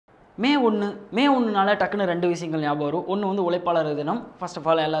மே 1 டக்குன்னு 2 விஷயங்கள் ஞாபகம் வரும். ஒன்று வந்து உழைப்பாளர் தினம். ஃபர்ஸ்ட் ஆஃப்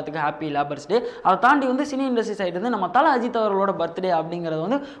ஆல் எல்லாத்துக்கும் ஹாப்பி லேபர்ஸ் டே. அதை தாண்டி வந்து சினி இண்டஸ்ட்ரி சைடு வந்து நம்ம தல அஜித் அவர்களோட பர்த்டே அப்படிங்கிறது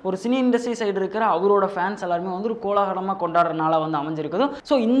வந்து ஒரு சினி இண்டஸ்ட்ரி சைடு இருக்கிற அவரோட ஃபேன்ஸ் எல்லாருமே வந்து ஒரு கோலாகலமாக கொண்டாடுற நாளாக வந்து அமைஞ்சிருக்குது.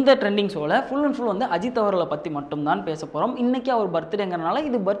 ஸோ இந்த ட்ரெண்டிங் ஷோவில் ஃபுல் அண்ட் ஃபுல் வந்து அஜித் அவர்களை பற்றி மட்டும்தான் பேச போகிறோம். இன்னைக்கு அவர் பர்த்டேங்கிறனால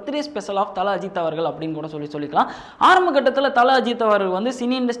இது birthday special of Thala Ajith அவர்கள் அப்படின்னு கூட சொல்லிக்கலாம். ஆரம்ப கட்டத்தில் தல அஜித் அவர்கள் வந்து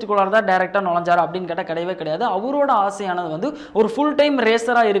சினி இண்டஸ்ட்ரிக்குள்ளார தான் டைரக்டாக நுழைஞ்சார் அப்படின்னு கேட்டால் கிடையவே கிடையாது. அவரோட ஆசையானது வந்து ஒரு ஃபுல் டைம்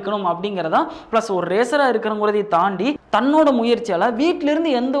ரேசராக இருக்கணும் அப்படிங்கிறதா. ப்ளஸ் ஒரு ரேசராக இருக்கிறங்கிறதை தாண்டி தன்னோட முயற்சியால் வீட்டிலிருந்து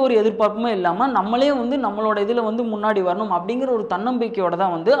எந்த ஒரு எதிர்பார்ப்புமே இல்லாமல் நம்மளே வந்து நம்மளோட இதில் வந்து முன்னாடி வரணும் அப்படிங்கிற ஒரு தன்னம்பிக்கையோட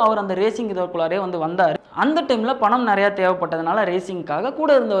தான் வந்து அவர் அந்த ரேசிங் இதற்குள்ளாரே வந்து வந்தார். அந்த டைமில் பணம் நிறையா தேவைப்பட்டதுனால ரேசிங்காக கூட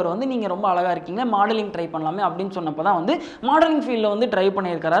இருந்தவர் வந்து நீங்கள் ரொம்ப அழகாக இருக்கீங்க, மாடலிங் ட்ரை பண்ணலாமே அப்படின்னு சொன்னப்போ தான் வந்து மாடலிங் ஃபீல்டில் வந்து ட்ரை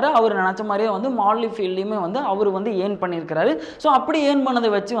பண்ணியிருக்கிறாரு. அவர் நினச்ச மாதிரியே வந்து மாடலிங் ஃபீல்ட்லையுமே வந்து அவர் வந்து ஏர்ன் பண்ணியிருக்கிறாரு. ஸோ அப்படி ஏர்ன்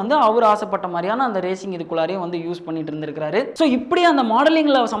பண்ணதை வச்சு வந்து அவர் ஆசைப்பட்ட மாதிரியான அந்த ரேசிங் இதுக்குள்ளாரே வந்து யூஸ் பண்ணிட்டு இருந்திருக்கிறாரு. ஸோ இப்படி அந்த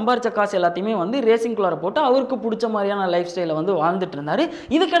மாடலிங்கில் சம்பாரிச்ச காசு எல்லாத்தையுமே வந்து ரேசிங்குள்ளார போட்டு அவருக்கு பிடிச்ச மாதிரியான லைஃப் ஸ்டைலை வந்து வாழ்ந்துட்டு இருந்தாரு.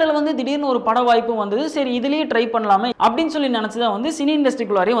 இதுக்கடையில் வந்து திடீர்னு ஒரு பட வாய்ப்பு வந்தது. சரி இதுலேயே ட்ரை பண்ணலாமே அப்படின்னு சொல்லி நினைச்சுதான் வந்து சினி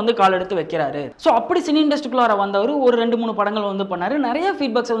இண்டஸ்ட்ரிக்குள்ளாரே வந்து கால் எடுத்து வைக்கிறாரு. ஸோ அப்படி சினி இண்டஸ்ட்ரிக்குள்ளார வந்தவர் ஒரு 2-3 படங்கள் வந்து பண்ணாரு. நிறைய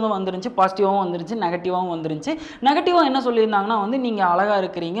ஃபீட்பேக்ஸ் வந்து வந்துருந்துச்சு. பாசிட்டிவாகவும் வந்துருச்சு, நெகட்டிவாகவும் வந்துருந்துச்சு. நெகட்டிவாக என்ன சொல்லியிருந்தாங்கன்னா வந்து நீங்கள் அழகாக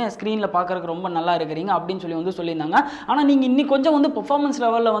இருக்கிறீங்க, ஸ்க்ரீனில் பார்க்கறதுக்கு ரொம்ப நல்லா இருக்கிறீங்க அப்படின்னு சொல்லி வந்து சொல்லியிருந்தாங்க. ஆனால் நீங்கள் இன்னும் கொஞ்சம் வந்து பெர்ஃபார்மன்ஸ்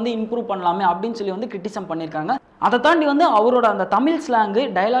லெவலில் வந்து இம்ப்ரூவ் பண்ணலாமே அப்படின்னு சொல்லி வந்து கிரிட்டிசம் பண்ணியிருக்காங்க. அதை தாண்டி வந்து அவரோட அந்த தமிழ் ஸ்லாங்கு,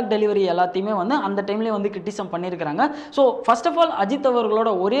 டைலாக் டெலிவரி எல்லாத்தையுமே வந்து அந்த டைம்லேயே வந்து கிரிட்டிசம் பண்ணியிருக்காங்க. So first of all Ajith அவர்களோட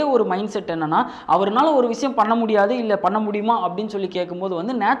ஒரே ஒரு மைண்ட் செட் என்னன்னா, அவரால் ஒரு விஷயம் பண்ண முடியாது இல்லை பண்ண முடியுமா அப்படின்னு சொல்லி கேட்கும்போது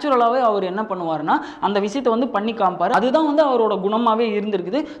வந்து நேச்சுரலாகவே அவர் என்ன பண்ணுவார்னா அந்த விஷயத்தை வந்து பண்ணி காமிப்பார். அதுதான் வந்து அவரோட குணமாகவே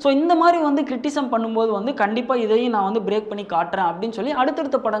இருந்திருக்குது. ஸோ இந்த மாதிரி வந்து கிரிட்டிசம் பண்ணும்போது வந்து கண்டிப்பாக இதையும் நான் வந்து பிரேக் பண்ணி காட்டுறேன் அப்படின்னு சொல்லி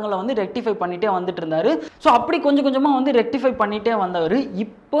அடுத்தடுத்த படங்களை வந்து ரெக்டிஃபை பண்ணிட்டே வந்துட்டு இருந்தாரு. ஸோ அப்படி கொஞ்சம் கொஞ்சமாக வந்து ரெக்டிஃபை பண்ணிட்டே வந்தவர்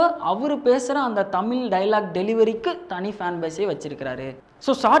இப்போ அவர் பேசுகிற அந்த தமிழ் டைலாக் டெலிவரிக்கு தனி ஃபேன் பேஸே வச்சிருக்கிறாரு.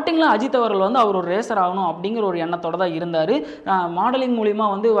 ஸோ ஸ்டார்டிங்கில் அஜித் அவர்கள் வந்து அவர் ஒரு ரேசர் ஆகணும் அப்படிங்கிற ஒரு எண்ணத்தோடு தான் இருந்தார். மாடலிங் மூலிமா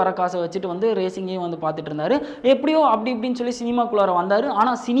வந்து வர காசை வச்சுட்டு வந்து ரேசிங்கையும் வந்து பார்த்துட்டு இருந்தார். எப்படியோ அப்படி இப்படின்னு சொல்லி சினிமாக்குள்ளார வந்தார்.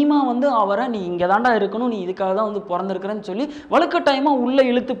 ஆனால் சினிமா வந்து அவரை நீ இங்கே தாண்டா இருக்கணும், நீ இதுக்காக தான் வந்து பிறந்திருக்கிறேன்னு சொல்லி வலுக்கட்டாயமாக உள்ளே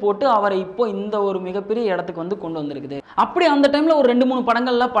இழுத்து போட்டு அவரை இப்போ இந்த ஒரு மிகப்பெரிய இடத்துக்கு வந்து கொண்டு வந்திருக்குது. அப்படி அந்த டைமில் ஒரு 2-3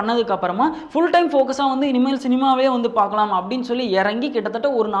 படங்கள்லாம் பண்ணதுக்கு அப்புறமா ஃபுல் டைம் ஃபோக்கஸாக வந்து இனிமேல் சினிமாவே வந்து பார்க்கலாம் அப்படின்னு சொல்லி இறங்கி கிட்டத்தட்ட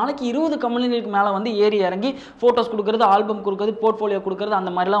ஒரு நாளைக்கு 20 கம்பெனிகளுக்கு மேலே வந்து ஏறி இறங்கி ஃபோட்டோஸ் கொடுக்குறது, ஆல்பம் கொடுக்குறது, போர்ட்ஃபோலியோ கொடுக்குறது,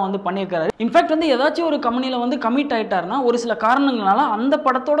 அந்த மாதிரிலாம் வந்து பண்ணியிருக்காரு. இன்ஃபேக்ட் வந்து ஏதாச்சும் ஒரு கம்பெனியில் வந்து கமிட் ஆயிட்டாருன்னா ஒரு சில காரணங்களால அந்த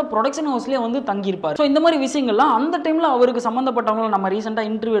படத்தோட ப்ரொடக்ஷன் ஹவுஸ்லேயே வந்து தங்கியிருப்பார். ஸோ இந்த மாதிரி விஷயங்கள்லாம் அந்த டைமில் அவருக்கு சம்மந்தப்பட்டவங்களை நம்ம ரீசெண்டாக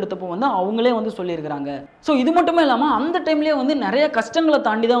இன்டர்வியூ எடுத்தப்போ வந்து அவங்களே வந்து சொல்லியிருக்கிறாங்க. ஸோ இது மட்டுமே இல்லாமல் அந்த டைம்லேயே வந்து நிறைய கஷ்டங்களை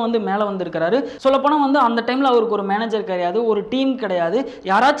தாண்டி தான் வந்து மேலே வந்திருக்கிறாரு. சொல்லப்போனால் வந்து அந்த டைமில் அவருக்கு ஒரு மேனேஜர் கிடையாது, ஒரு டீம் கிடையாது.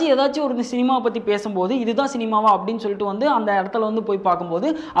 யாராச்சும் ஏதாச்சும் ஒரு சினிமாவை பற்றி பேசும்போது இதுதான் சினிமாவா அப்படின்னு சொல்லிட்டு வந்து அந்த இடத்துல வந்து போய் பார்க்கும்போது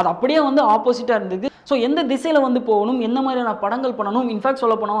அது அப்படியே வந்து ஆப்போசிட்டாக இருந்தது. ஸோ எந்த திசையில் வந்து போகணும், எந்த மாதிரியான படங்கள் பண்ணணும், இன்ஃபேக்ட்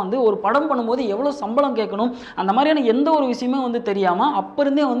சொல்ல போனால் வந்து ஒரு படம் பண்ணும்போது எவ்வளோ சம்பளம் கேட்கணும், அந்த மாதிரியான எந்த ஒரு விஷயமே வந்து தெரியாமல் அப்போ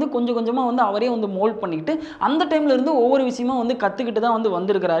இருந்தே வந்து கொஞ்சம் கொஞ்சமாக வந்து அவரே வந்து மோல்ட் பண்ணிட்டு அந்த டைம்ல இருந்து ஒவ்வொரு விஷயமும் வந்து கற்றுக்கிட்டு தான் வந்து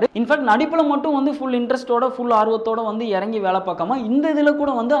வந்திருக்கிறாரு. இன்ஃபேக்ட் நடிப்பில் மட்டும் வந்து ஃபுல் இன்ட்ரெஸ்டோட ஃபுல் ஆர்வத்தோட வந்து இறங்கி வேலை பார்க்காம இந்த இதில்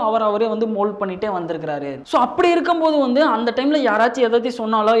கூட வந்து அவரே வந்து மோல்ட் பண்ணிட்டே வந்திருக்கிறாரு. ஸோ அப்படி இருக்கும்போது வந்து அந்த டைமில் யாராச்சும் ஏதாச்சும்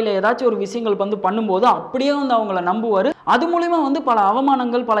சொன்னாலோ இல்லை ஏதாச்சும் ஒரு விஷயங்கள் வந்து பண்ணும்போது அப்படியே வந்து அவங்கள நம்புவார். அது மூலிமா வந்து பல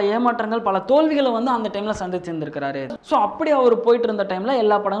அவமானங்கள், பல ஏமாற்றங்கள், பல தோல்விகளை வந்து அந்த டைமில் சந்திச்சிருந்திருக்கிறாரு. ஸோ அப்படி அவர் போயிட்டு இருந்த டைமில்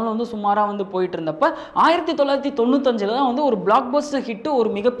எல்லா படங்களும் வந்து சுமாராக வந்து போயிட்டு இருந்தப்ப 1995 தான் வந்து ஒரு பிளாக் பஸ்டர் ஹிட், ஒரு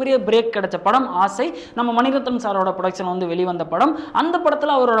மிகப்பெரிய பிரேக் கிடைச்ச படம் ஆசை. நம்ம மணிரத்னம் சாரோட ப்ரொடக்ஷன் வந்து வெளிவந்த படம். அந்த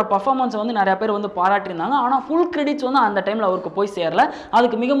படத்தில் அவரோட பர்ஃபார்மன்ஸ் வந்து நிறைய பேர் வந்து பாராட்டியிருந்தாங்க. ஆனால் ஃபுல் கிரெடிட்ஸ் வந்து அந்த டைமில் அவருக்கு போய் சேரல.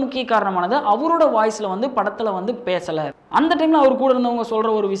 அதுக்கு மிக முக்கிய காரணமானது அவரோட வாய்ஸில் வந்து படத்தில் வந்து பேசலை. அந்த டைமில் அவர் கூட இருந்தவங்க சொல்கிற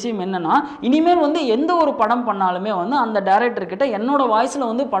ஒரு விஷயம் என்னன்னா, இனிமேல் வந்து எந்த ஒரு படம் பண்ணாலுமே வந்து அந்த டைரக்டர் கிட்ட என்னோட வாய்ஸில்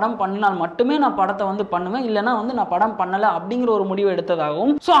வந்து படம் பண்ணினால் மட்டுமே நான் படத்தை வந்து பண்ணுவேன், இல்லைனா வந்து நான் படம் பண்ணலை அப்படிங்கிற ஒரு முடிவு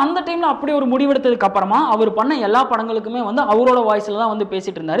எடுத்ததாகவும். ஸோ அந்த டைமில் அப்படி ஒரு முடிவு எடுத்ததுக்கு அப்புறமா அவர் பண்ண எல்லா படங்களுக்குமே வந்து அவரோட வாய்ஸில் தான் வந்து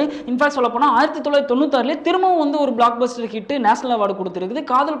பேசிட்டு இருந்தார். இன்ஃபேக்ட் சொல்ல போனால் 1996 திரும்பவும் வந்து ஒரு black Bastar hit national award கொடுத்துருக்குது.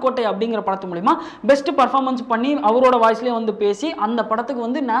 காதல் கோட்டை அப்படிங்கிற படத்து மூலிமா பெஸ்ட் பர்ஃபார்மன்ஸ் பண்ணி அவரோட வாய்ஸ்லேயே வந்து பேசி அந்த படத்துக்கு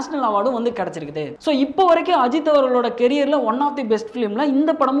வந்து நேஷனல் அவார்டும் வந்து கிடைச்சிருக்குது. ஸோ இப்போ வரைக்கும் அஜித் அவர்களோட கெரியரில் ஒன் ஆஃப் தி பெஸ்ட் ஃபிலிம்ல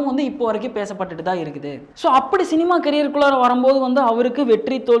இந்த படமும் வந்து இப்போ வரைக்கும் பேசப்பட்டுட்டு தான் இருக்குது. ஸோ அப்படி சினிமா கெரியருக்குள்ளார வரும்போது வந்து அவருக்கு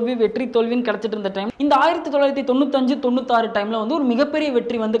வெற்றி தோல்வின்னு கிடைச்சிட்டு இருந்த டைம் இந்த 1995-96 டைம்ல வந்து ஒரு மிகப்பெரிய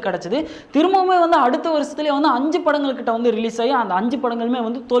வெற்றி வந்து கிடைச்சது. திரும்பவுமே வந்து அடுத்த வருஷத்துலேயே வந்து 5 படங்கள் கிட்ட வந்து ரிலீஸ் ஆகி அந்த 5 படங்களுமே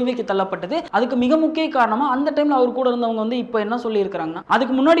வந்து தோல்விக்கு தள்ளப்பட்டது. அதுக்கு மிக முக்கிய காரணமா அந்த டைம்ல அவர் கூட இருந்தவங்க வந்து இப்போ என்ன சொல்லி இருக்காங்கன்னா,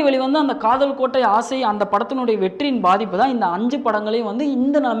 அதுக்கு முன்னாடி வெளிவந்து அந்த காதல் கோட்டை ஆசை அந்த படத்தினுடைய வெற்றியின் பாதிப்பு தான் இந்த 5 படங்களையும் வந்து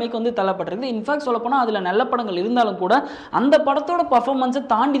இந்த நிலைமைக்கு வந்து தள்ளப்பட்டிருக்கு. இன்ஃபேக்ட் சொல்ல போனால் அதுல நல்ல படங்கள் இருந்தாலும் கூட அந்த படத்தோட பர்ஃபார்மன்ஸை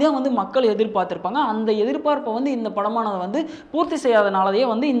தாண்டி தான் வந்து மக்கள் எதிர்பார்த்திருப்பாங்க. அந்த எதிர்பார்ப்பை வந்து இந்த படம் படமானது வந்து பூர்த்தி செய்யாதனாலேயே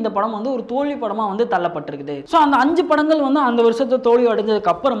வந்து இந்த படம் வந்து ஒரு தோல்வி படமா வந்து தள்ளப்பட்டிருக்குது. ஸோ அந்த 5 படங்கள் வந்து அந்த வருஷத்தை தோல்வி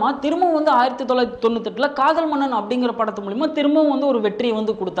அடைஞ்சதுக்கு அப்புறமா திரும்பவும் வந்து 1998 காதல் மன்னன் அப்படிங்கிற படத்து மூலமா திரும்பவும் வந்து ஒரு வெற்றியை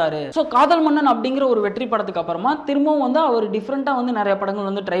வந்து கொடுத்தாரு. ஸோ காதல் மன்னன் அப்படிங்கிற ஒரு வெற்றி படத்துக்கு அப்புறமா திரும்பவும் வந்து அவர் டிஃப்ரெண்டா வந்து நிறைய படங்கள்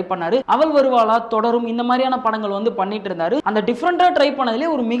வந்து ட்ரை பண்ணாரு. அவள் வருவாளா, தொடரும், இந்த மாதிரியான படங்கள் வந்து பண்ணிட்டு இருந்தாரு. அந்த டிஃப்ரெண்டா ட்ரை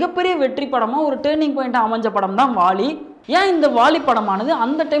பண்ணதுலேயே ஒரு மிகப்பெரிய வெற்றி படமா ஒரு டேர்னிங் பாயிண்ட் அமைஞ்ச படம் தான் வாலி. ஏன் இந்த வாலி படமானது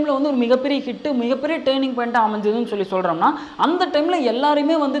அந்த டைமில் வந்து ஒரு மிகப்பெரிய ஹிட்டு, மிகப்பெரிய டேர்னிங் பாயிண்ட்டாக அமைஞ்சதுன்னு சொல்கிறோம்னா, அந்த டைமில்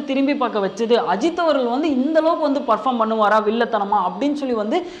எல்லாருமே வந்து திரும்பி பார்க்க வச்சது அஜித் அவர்கள் வந்து இந்த அளவுக்கு வந்து பர்ஃபார்ம் பண்ணுவாரா வில்லத்தனமா அப்படின்னு சொல்லி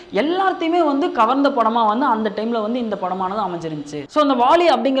வந்து எல்லாத்தையுமே வந்து கவர்ந்த படமாக வந்து அந்த டைமில் வந்து இந்த படமானது அமைஞ்சிருந்துச்சு. ஸோ அந்த வாலி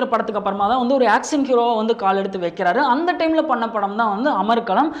அப்படிங்கிற படத்துக்கு அப்புறமா தான் வந்து ஒரு ஆக்ஷன் ஹீரோவாக வந்து கால் எடுத்து வைக்கிறாரு. அந்த டைமில் பண்ண படம் தான் வந்து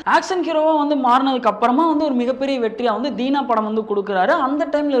அமர்கலம். ஆக்ஷன் ஹீரோவாக வந்து மாறினதுக்கு அப்புறமா வந்து ஒரு மிகப்பெரிய வெற்றியாக வந்து தீனா படம் வந்து கொடுக்குறாரு. அந்த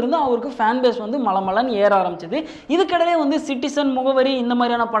டைம்ல இருந்து அவருக்கு ஃபேன் பேஸ் வந்து மலமலன்னு ஏற ஆரம்பிச்சது. இதுக்கிடையே வந்து சிட்டிசன், முகவரி இந்த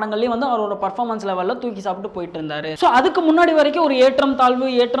மாதிரியான படங்கள்லயும் வந்து அவரோட பர்ஃபார்மன்ஸ் லெவல்ல தூக்கி சாப்பிட்டு போயிட்டு இருந்தாரு. ஸோ அதுக்கு முன்னாடி வரைக்கும் ஒரு ஏற்றம்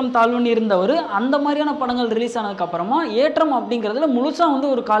தாழ்வுன்னு இருந்தவர் அந்த மாதிரியான படங்கள் ரிலீஸ் ஆனதுக்கு அப்புறமா ஏற்றம் அப்படிங்கிறதுல முழுசா வந்து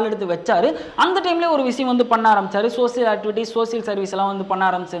ஒரு கால் எடுத்து வச்சாரு. அந்த டைம்ல ஒரு விஷயம் வந்து பண்ண ஆரம்பிச்சாரு. சோசியல் ஆக்டிவிட்டி, சோசியல் சர்வீஸ் எல்லாம் வந்து பண்ண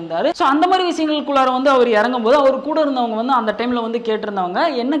ஆரம்பிச்சிருந்தாரு. ஸோ அந்த மாதிரி விஷயங்களுக்குள்ளார வந்து அவர் இறங்கும் போது அவர் கூட இருந்தவங்க வந்து அந்த டைம்ல வந்து கேட்டிருந்தவங்க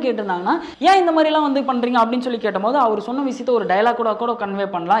என்ன கேட்டிருந்தாங்கன்னா, ஏன் இந்த மாதிரி எல்லாம் வந்து பண்றீங்க அப்படின்னு சொல்லி கேட்டபோது அவர் சொன்ன விஷயத்தை ஒரு டயலாக் கூட கன்வே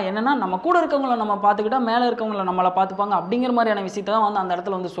பண்ணலாம். என்னன்னா, நம்ம கூட இருக்கவங்களை நம்ம பார்த்துக்கிட்டா மேல இருக்கவங்களை நம்மளை பார்த்து அப்படிங்கிற மாதிரியான விஷயத்தை தான் வந்து அந்த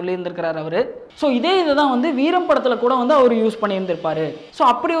இடத்துல வந்து சொல்லி இருந்திருக்கிறார் அவரு. ஸோ இதே இதுதான் வந்து வீரம் படத்துல கூட வந்து அவர் யூஸ் பண்ணி இருந்திருப்பாரு. ஸோ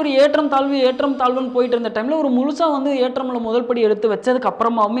அப்படி ஒரு ஏற்றம் தாழ்வுன்னு போயிட்டு இருந்த டைம்ல ஒரு முழுசா வந்து ஏற்றம்ல முதல் படி எடுத்து வச்சதுக்கு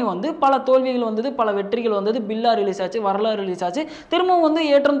அப்புறமாவுமே வந்து பல தோல்விகள் வந்தது, பல வெற்றிகள் வந்தது. பில்லா ரிலீஸ் ஆச்சு, வரலாறு ரிலீஸ் ஆச்சு. திரும்பவும் வந்து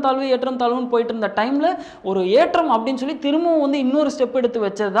ஏற்றம் தாழ்வுன்னு போயிட்டு இருந்த டைம்ல ஒரு ஏற்றம் அப்படின்னு சொல்லி திரும்பவும் வந்து இன்னொரு ஸ்டெப் எடுத்து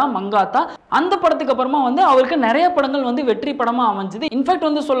வச்சது தான் மங்காத்தா. அந்த படத்துக்கு அப்புறமா வந்து அவருக்கு நிறைய படங்கள் வந்து வெற்றி படமா அமைஞ்சது. இன்ஃபேக்ட்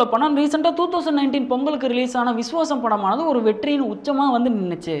வந்து சொல்ல போனா ரீசெண்டா 2019 பொங்கலுக்கு ரிலீஸ் ஆன விஸ்வாசம் படமானது ஒரு வெற்றியின் உச்சமா வந்து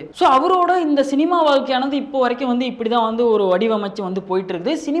நின்னுச்சு. ஸோ அவரோட இந்த சினிமா வாழ்க்கையானது இப்போ வரைக்கும் வந்து இப்படிதான் வந்து ஒரு வடிவமைச்சு வந்து போயிட்டு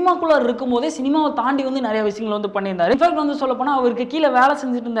இருக்குது. சினிமாக்குள்ள இருக்கும் போதே சினிமாவை தாண்டி வந்து நிறைய விஷயங்கள் வந்து பண்ணியிருந்தாரு. இன்ஃபேக்ட் வந்து சொல்ல போனா அவருக்கு கீழே வேலை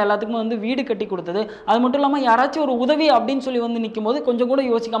செஞ்சுட்டு இருந்த எல்லாத்துக்குமே வந்து வீடு கட்டி கொடுத்தது. அது மட்டும் இல்லாமல் யாராச்சும் ஒரு உதவி அப்படின்னு சொல்லி வந்து நிற்கும் போது கொஞ்சம் கூட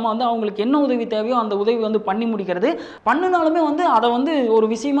யோசிக்காம வந்து அவங்களுக்கு என்ன உதவி தேவையோ அந்த உதவி வந்து பண்ணி முடிக்கிறது. பண்ணினாலுமே வந்து அதை வந்து ஒரு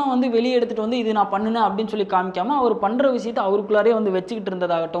விஷயமா வந்து வெளியே எடுத்துட்டு வந்து இது நான் பண்ணுனேன் அப்படின்னு சொல்லி காமிக்காம அவர் பண்ற விஷயத்தை அவருக்குள்ளாரே வந்து வச்சுக்கிட்டு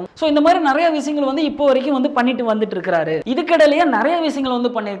இருந்ததாகட்டும். ஸோ இந்த மாதிரி நிறைய விஷயங்கள் வந்து இப்போ வரைக்கும் வந்து பண்ணிட்டு வந்துட்டு இருக்கிறாரு. இதுக்கிடையிலேயே நிறைய விஷயங்கள்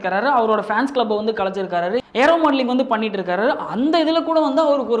வந்து பண்ணியிருக்காரு. அவரோட ஃபேன்ஸ் கிளப்பை வந்து கலைச்சிருக்காரு. ஏரோ மாடலிங் வந்து பண்ணிட்டு இருக்காரு. அந்த இதில் கூட வந்து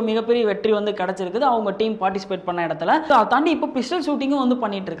அவருக்கு ஒரு மிகப்பெரிய வெற்றி வந்து கிடைச்சிருக்குது அவங்க டீம் பார்ட்டிசிபேட் பண்ண இடத்துல. அதை தாண்டி இப்போ பிஸ்டல் ஷூட்டிங்கும் வந்து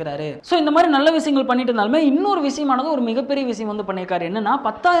பண்ணிட்டு இருக்காரு. ஸோ இந்த மாதிரி நல்ல விஷயங்கள் பண்ணிட்டு இருந்தாலுமே இன்னொரு விஷயமானது ஒரு மிகப்பெரிய விஷயம் வந்து பண்ணியிருக்காரு. என்னன்னா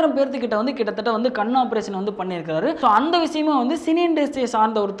 10,000 பேர்த்துக்கிட்ட வந்து கிட்டத்தட்ட வந்து கண் ஆபரேஷன் வந்து பண்ணியிருக்காரு. ஸோ அந்த விஷயமா வந்து சினி இண்டஸ்ட்ரியை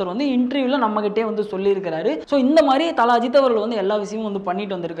சார்ந்த ஒருத்தர் வந்து இன்டர்வியூல நம்ம கிட்டே வந்து சொல்லியிருக்காரு. ஸோ இந்த மாதிரி தல அஜித் அவர்கள் வந்து எல்லா விஷயமும் வந்து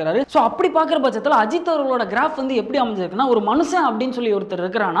பண்ணிட்டு வந்திருக்காரு. ஸோ அப்படி பார்க்குற பட்சத்தில் அஜித் அவர்களோட கிராஃப் வந்து எப்படி அமைஞ்சிருக்குன்னா, ஒரு மனுஷன் அப்படின்னு சொல்லி ஒருத்தர்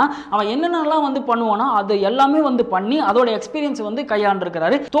இருக்கிறானா அவன் என்னென்னலாம் வந்து பண்ணுவானா அது எல்லாமே வந்து பண்ணி அதோட எக்ஸ்பீரியன்ஸ் வந்து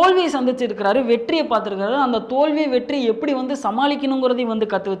கையாண்டிருக்கிறாரு. தோல்வியை சந்திச்சிருக்கிறாரு, வெற்றியை பார்த்திருக்கிறாரு. அந்த தோல்வி வெற்றி எப்படி வந்து சமாளிக்கணுங்கிறதையும் வந்து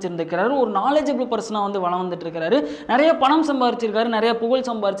கத்து வச்சிருந்திருக்கிறாரு. ஒரு நாலேஜபிள் பர்சனா வந்து வளம் வந்துட்டு இருக்காரு. நிறைய பணம் சம்பாதிச்சிருக்காரு, நிறைய புகழ்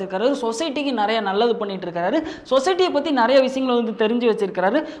சம்பாதிச்சிருக்காரு, சொசைட்டிக்கு நிறைய நல்லது பண்ணிட்டு இருக்காரு. சொசைட்டியை பத்தி நிறைய விஷயங்களை வந்து தெரிஞ்சு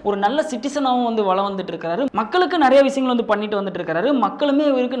வச்சிருக்காரு. ஒரு நல்ல சிட்டிசனாகவும் வந்து வளம் வந்துட்டு இருக்காரு. மக்களுக்கு நிறைய விஷயங்கள் வந்து பண்ணிட்டு வந்துட்டு இருக்காரு. மக்களுமே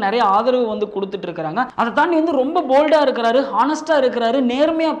இவருக்கு நிறைய ஆதரவு வந்து கொடுத்துட்டு இருக்காங்க. அதை தாண்டி வந்து ரொம்ப போல்டா இருக்கிறாரு, ஹானஸ்டா இருக்கிறாரு,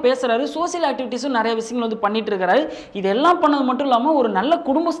 நேர்மையா பேசுறாரு, சோசியல் ஆக்டிவிட்டிஸும் நிறைய விஷயங்கள் வந்து பண்ணிட்டு இருக்காரு. இதெல்லாம் பண்ணது மட்டும் இல்லாம ஒரு நல்ல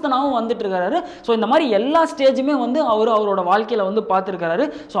குடும்பஸ்தனாகவும் வந்துட்டு இருக்காரு. ஸோ இந்த மாதிரி எல்லா ஸ்டேஜுமே வந்து அவரோட வாழ்க்கையில வந்து பார்த்துருக்காரு.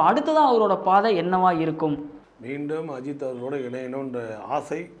 ஸோ அடுத்ததான் அவரோட பாதை என்னவா இருக்கும்? மீண்டும் அஜித் அவர்களோட இணையணுன்ற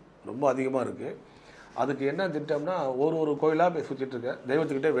ஆசை ரொம்ப அதிகமாக இருக்குது. அதுக்கு என்ன திட்டம்னா ஒரு கோயிலாக போய் சுற்றிட்டு இருக்கேன்,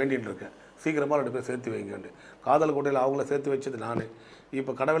 தெய்வத்துக்கிட்டே வேண்டிகிட்டு இருக்கேன், சீக்கிரமாக 2 பேர் சேர்த்து வைங்கன்னு. காதல் கோட்டையில் அவங்கள சேர்த்து வச்சது நான்.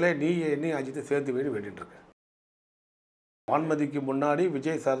 இப்போ கடவுளே நீ என்னையும் அஜித்தை சேர்த்து வேண்டிகிட்டு இருக்கேன். வான்மதிக்கு முன்னாடி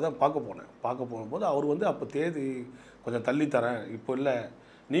விஜய் சார் தான் பார்க்க போகும்போது அவர் வந்து அப்போ தேதி கொஞ்சம் தள்ளி தரேன், இப்போ இல்லை,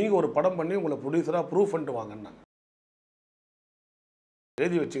 நீங்கள் ஒரு படம் பண்ணி உங்களை ப்ரொடியூசராக ப்ரூவ் பண்ணிட்டு வாங்கன்னாங்க.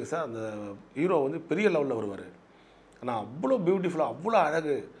 எழுதி வச்சுங்க சார், அந்த ஹீரோ வந்து பெரிய லெவலில் வருவார், ஆனால் அவ்வளோ பியூட்டிஃபுல்லாக அவ்வளோ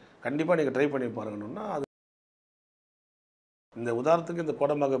அழகு, கண்டிப்பாக நீங்கள் ட்ரை பண்ணி பாருங்கன்னு. அது இந்த உதாரணத்துக்கு இந்த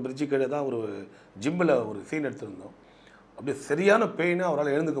கோடம்பாக்க பிரிட்ஜு கீழே தான் ஒரு ஜிம்மில் ஒரு சீன் எடுத்துருந்தோம். அப்படியே சரியான பெயின்,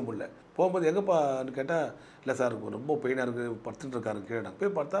 அவரால் எழுந்துக்க முடியல. போகும்போது எங்கேப்பான்னு கேட்டால், இல்லை சார் ரொம்ப பெயினாக இருக்குது, படுத்துட்டு இருக்காரு கீழே. நான்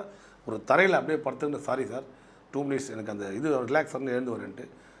போய் பார்த்தா ஒரு தரையில் அப்படியே படுத்துன்னு, சாரி சார் 2 மினிட்ஸ் எனக்கு அந்த இது ரிலாக்ஸ் பண்ணி எழுந்து வரேன்ட்டு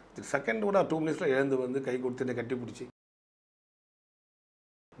செகண்ட் கூட 2 மினிட்ஸில் எழுந்து வந்து கை கொடுத்து என்னை கட்டி பிடிச்சி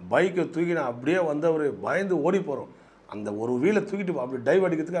பைக்கை தூக்கி நான் அப்படியே வந்தவர் பயந்து ஓடி போகிறோம். அந்த ஒரு வீலை தூக்கிட்டு அப்படி டைவ்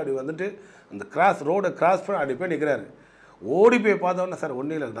அடிக்கிறதுக்கு அப்படி வந்துட்டு அந்த ரோடை கிராஸ் பண்ணி அப்படி போய் நிற்கிறாரு. ஓடி போய் பார்த்தோன்னா, சார்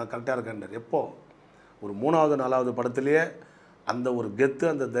ஒன்றும் இல்லை நான் கரெக்டாக இருக்கேன். எப்போ ஒரு 3வது 4வது படத்துலேயே அந்த ஒரு கெத்து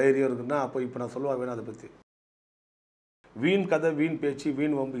அந்த தைரியம் இருக்குன்னா, அப்போ இப்போ நான் சொல்லுவா வேணும் அதை பற்றி. வீண் கதை, வீண் பேச்சு,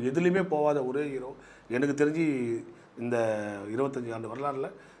 வீண் வம்பு எதுலேயுமே போகாத ஒரே ஹீரோ எனக்கு தெரிஞ்சு இந்த 25 ஆண்டு வரலாறுல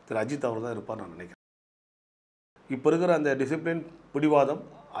திரு அஜித் அவர் தான் இருப்பார் நான் நினைக்கிறேன். இப்போ இருக்கிற அந்த டிசிப்ளின் பிடிவாதம்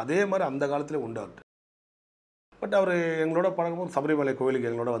அதே மாதிரி அந்த காலத்திலே உண்டு அவர்கிட்ட. பட் அவர் எங்களோட பழகும்போது சபரிமலை கோயிலுக்கு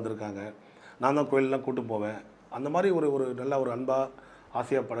எங்களோட வந்திருக்காங்க. நான் தான் கோயிலெலாம் கூட்டு போவேன். அந்த மாதிரி ஒரு நல்ல ஒரு அன்பாக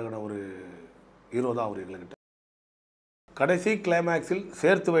ஆசையாக பழகின ஒரு ஹீரோ தான் அவர் எங்கள்கிட்ட. கடைசி கிளைமேக்ஸில்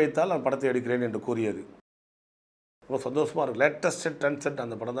சேர்த்து வைத்தால் நான் படத்தை எடுக்கிறேன் என்று கூறியது ரொம்ப சந்தோஷமாக இருக்குது. லேட்டஸ்ட் ட்ரெண்ட் செட்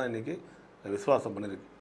அந்த படம் தான் இன்றைக்கி விசுவாசம் பண்ணியிருக்கு.